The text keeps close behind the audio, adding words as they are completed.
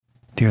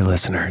Dear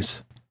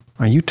listeners,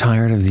 are you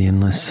tired of the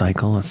endless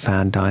cycle of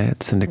fad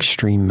diets and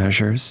extreme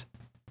measures?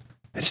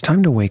 It's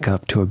time to wake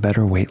up to a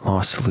better weight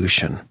loss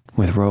solution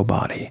with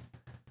Rowbody.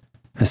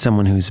 As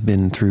someone who's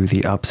been through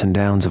the ups and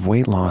downs of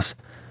weight loss,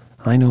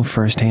 I know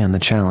firsthand the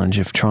challenge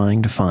of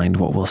trying to find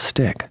what will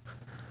stick.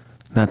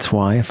 That's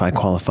why if I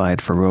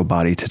qualified for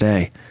Rowbody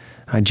today,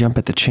 I'd jump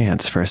at the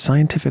chance for a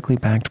scientifically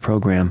backed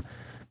program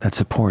that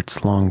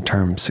supports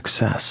long-term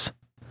success.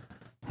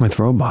 With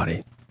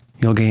Rowbody,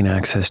 you'll gain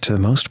access to the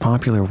most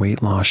popular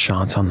weight loss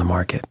shots on the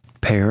market,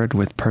 paired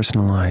with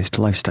personalized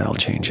lifestyle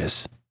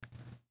changes.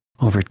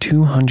 Over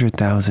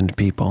 200,000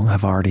 people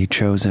have already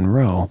chosen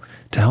Row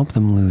to help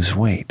them lose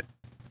weight.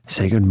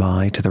 Say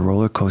goodbye to the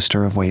roller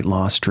coaster of weight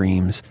loss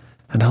dreams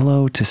and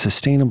hello to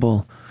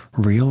sustainable,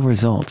 real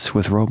results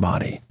with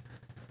Rowbody.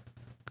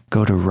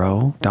 Go to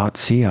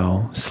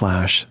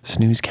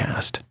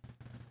row.co/snoozecast.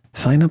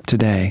 Sign up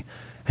today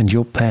and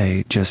you'll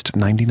pay just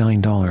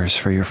 $99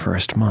 for your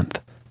first month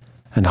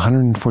and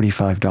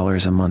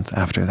 $145 a month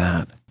after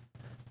that.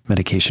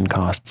 Medication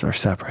costs are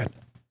separate.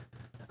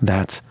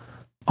 That's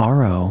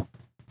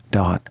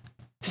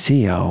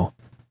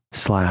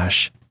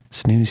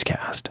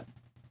ro.co/snoozecast.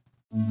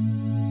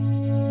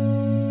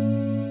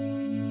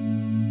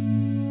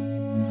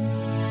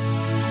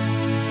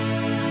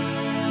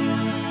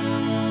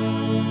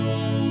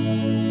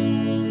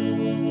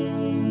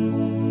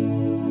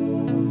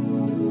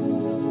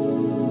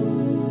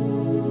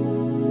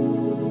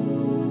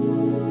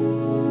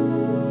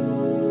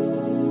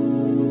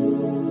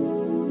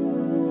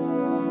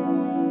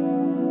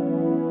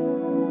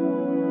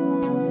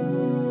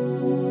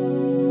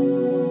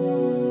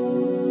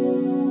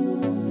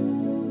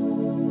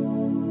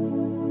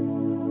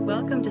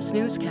 Welcome to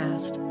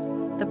Snoozecast,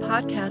 the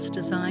podcast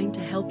designed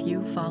to help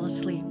you fall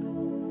asleep.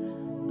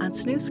 On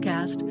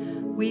Snoozecast,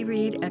 we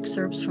read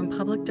excerpts from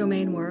public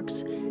domain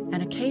works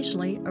and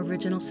occasionally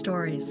original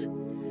stories.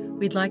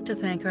 We'd like to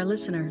thank our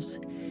listeners.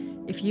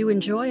 If you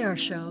enjoy our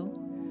show,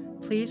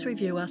 please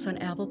review us on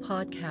Apple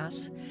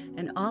Podcasts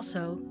and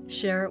also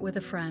share it with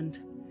a friend.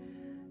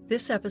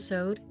 This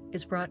episode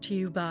is brought to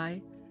you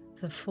by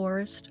The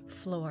Forest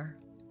Floor.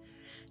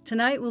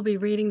 Tonight we'll be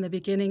reading the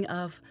beginning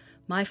of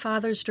My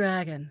Father's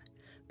Dragon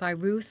by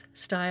Ruth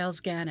Stiles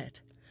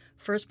Gannett,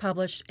 first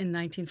published in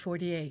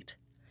 1948.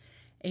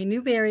 A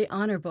Newbery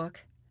Honor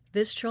Book,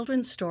 this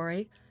children's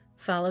story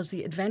follows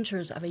the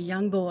adventures of a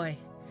young boy,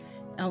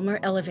 Elmer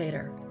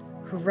Elevator,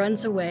 who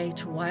runs away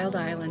to Wild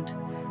Island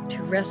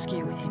to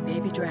rescue a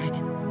baby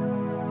dragon.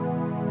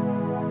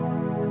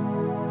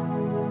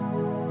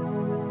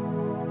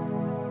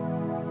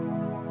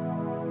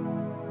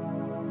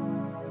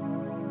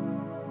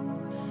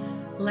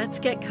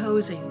 Let's get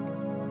cozy.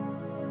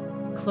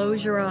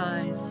 Close your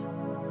eyes.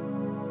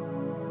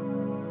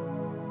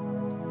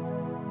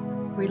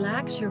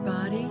 Relax your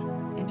body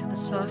into the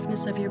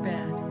softness of your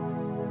bed.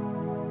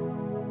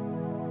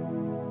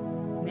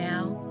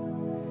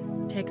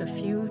 Now, take a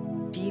few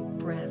deep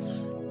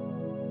breaths.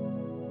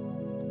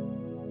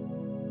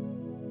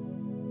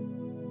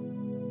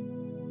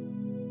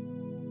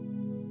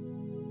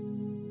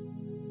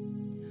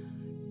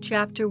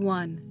 Chapter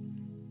 1.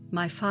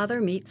 My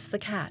Father Meets the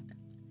Cat.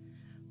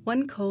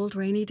 One cold,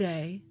 rainy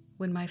day,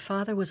 when my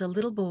father was a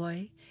little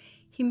boy,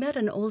 he met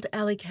an old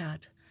alley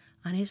cat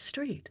on his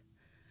street.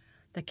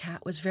 The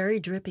cat was very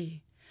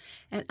drippy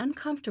and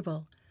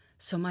uncomfortable,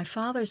 so my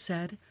father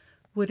said,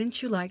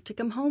 "Wouldn't you like to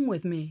come home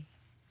with me?"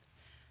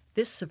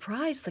 This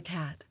surprised the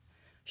cat.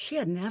 She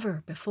had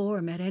never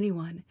before met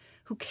anyone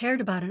who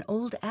cared about an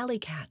old alley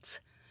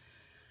cat.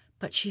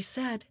 But she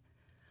said,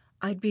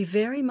 "I'd be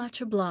very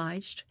much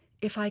obliged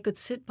if I could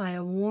sit by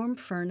a warm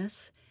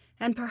furnace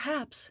and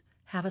perhaps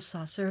have a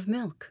saucer of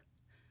milk."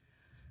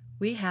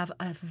 "We have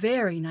a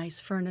very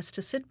nice furnace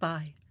to sit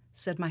by,"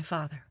 said my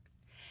father.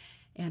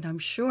 "And I'm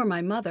sure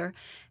my mother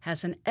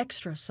has an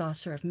extra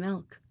saucer of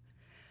milk."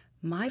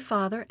 My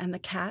father and the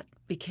cat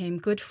became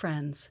good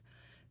friends,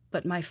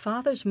 but my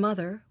father's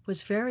mother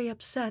was very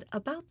upset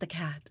about the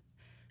cat.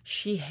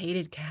 She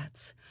hated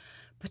cats,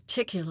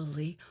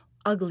 particularly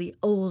ugly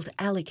old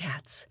alley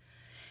cats.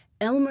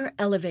 "Elmer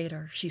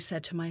Elevator," she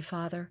said to my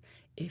father,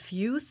 "if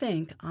you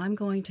think I'm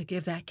going to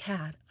give that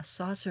cat a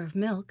saucer of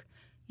milk,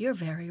 you're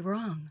very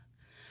wrong.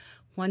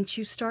 Once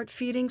you start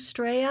feeding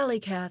stray alley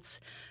cats,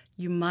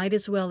 you might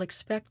as well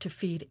expect to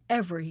feed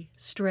every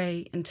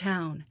stray in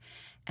town,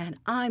 and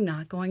I'm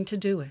not going to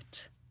do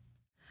it."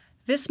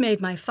 This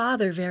made my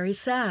father very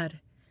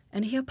sad,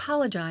 and he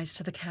apologized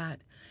to the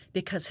cat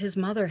because his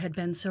mother had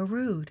been so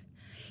rude.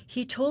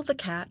 He told the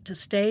cat to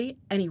stay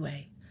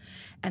anyway,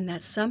 and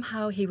that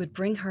somehow he would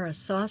bring her a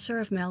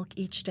saucer of milk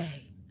each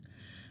day.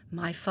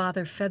 My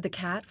father fed the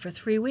cat for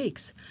 3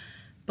 weeks,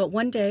 but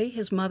one day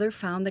his mother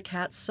found the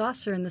cat's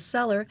saucer in the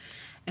cellar,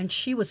 and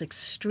she was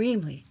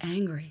extremely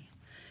angry.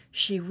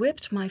 She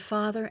whipped my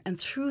father and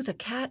threw the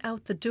cat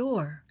out the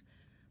door.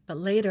 But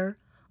later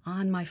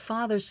on, my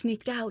father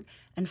sneaked out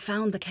and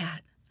found the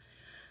cat.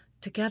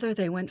 Together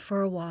they went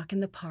for a walk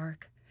in the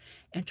park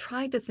and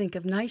tried to think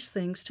of nice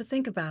things to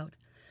think about.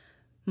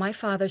 My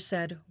father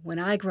said, when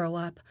I grow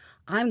up,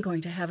 I'm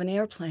going to have an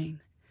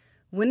airplane.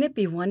 Wouldn't it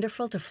be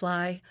wonderful to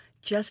fly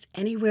just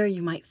anywhere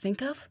you might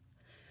think of?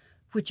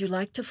 Would you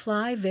like to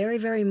fly very,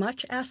 very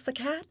much? Asked the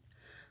cat.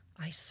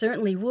 I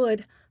certainly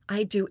would.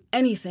 I'd do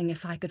anything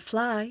if I could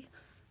fly.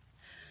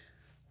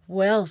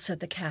 Well, said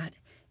the cat,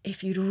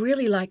 if you'd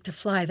really like to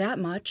fly that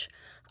much,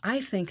 I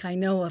think I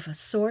know of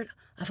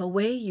a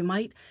way you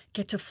might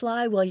get to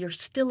fly while you're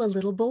still a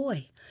little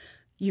boy.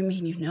 You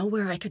mean you know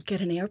where I could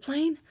get an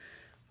airplane?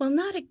 Well,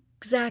 not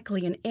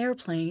exactly an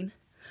airplane,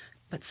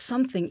 but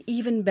something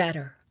even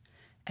better.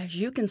 As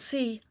you can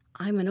see,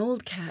 I'm an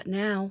old cat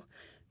now,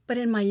 but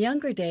in my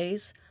younger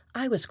days,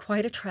 I was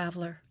quite a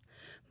traveler.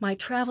 My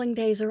traveling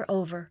days are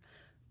over,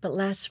 but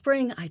last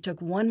spring I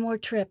took one more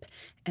trip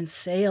and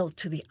sailed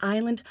to the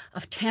island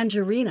of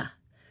Tangerina,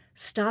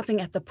 stopping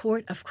at the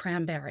port of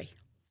Cranberry.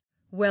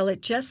 Well,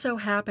 it just so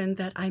happened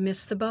that I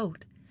missed the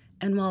boat,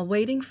 and while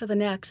waiting for the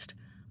next,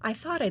 I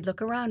thought I'd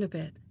look around a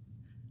bit.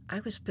 I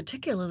was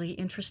particularly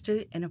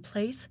interested in a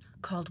place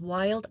called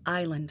Wild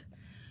Island,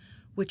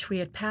 which we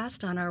had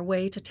passed on our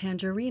way to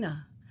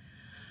Tangerina.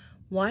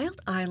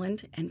 Wild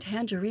Island and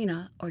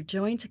Tangerina are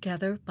joined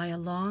together by a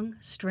long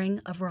string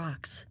of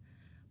rocks.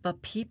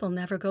 But people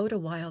never go to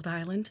Wild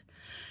Island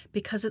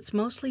because it's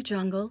mostly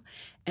jungle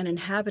and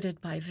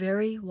inhabited by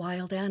very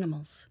wild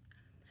animals.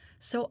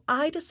 So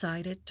I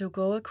decided to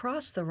go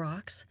across the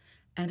rocks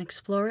and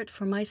explore it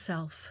for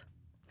myself.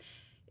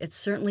 It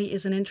certainly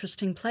is an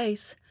interesting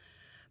place,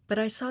 but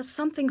I saw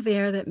something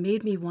there that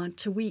made me want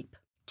to weep.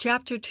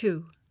 Chapter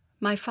 2.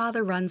 My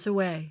Father Runs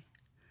Away.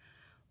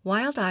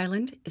 Wild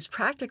Island is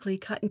practically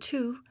cut in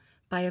two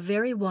by a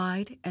very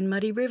wide and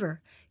muddy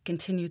river,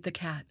 continued the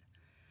cat.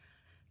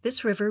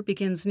 This river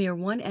begins near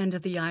one end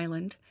of the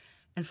island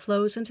and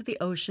flows into the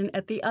ocean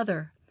at the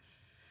other.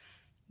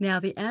 Now,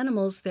 the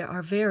animals there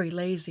are very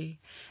lazy,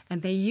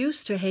 and they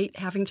used to hate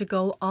having to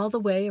go all the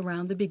way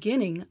around the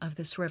beginning of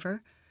this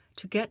river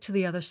to get to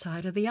the other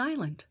side of the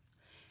island.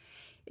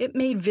 It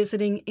made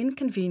visiting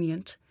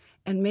inconvenient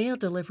and mail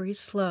deliveries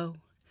slow,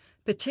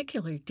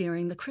 particularly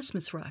during the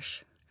Christmas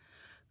rush.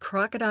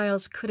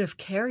 Crocodiles could have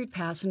carried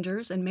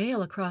passengers and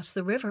mail across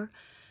the river,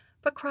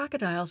 but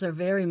crocodiles are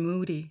very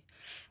moody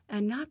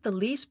and not the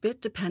least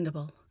bit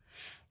dependable,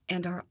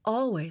 and are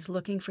always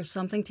looking for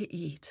something to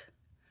eat.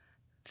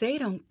 They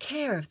don't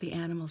care if the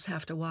animals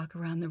have to walk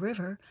around the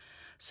river,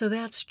 so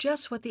that's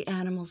just what the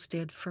animals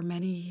did for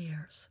many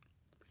years.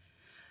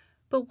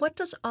 But what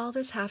does all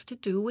this have to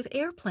do with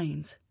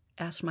airplanes?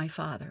 Asked my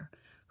father,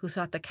 who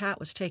thought the cat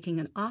was taking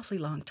an awfully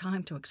long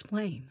time to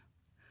explain.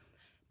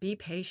 Be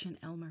patient,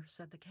 Elmer,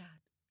 said the cat.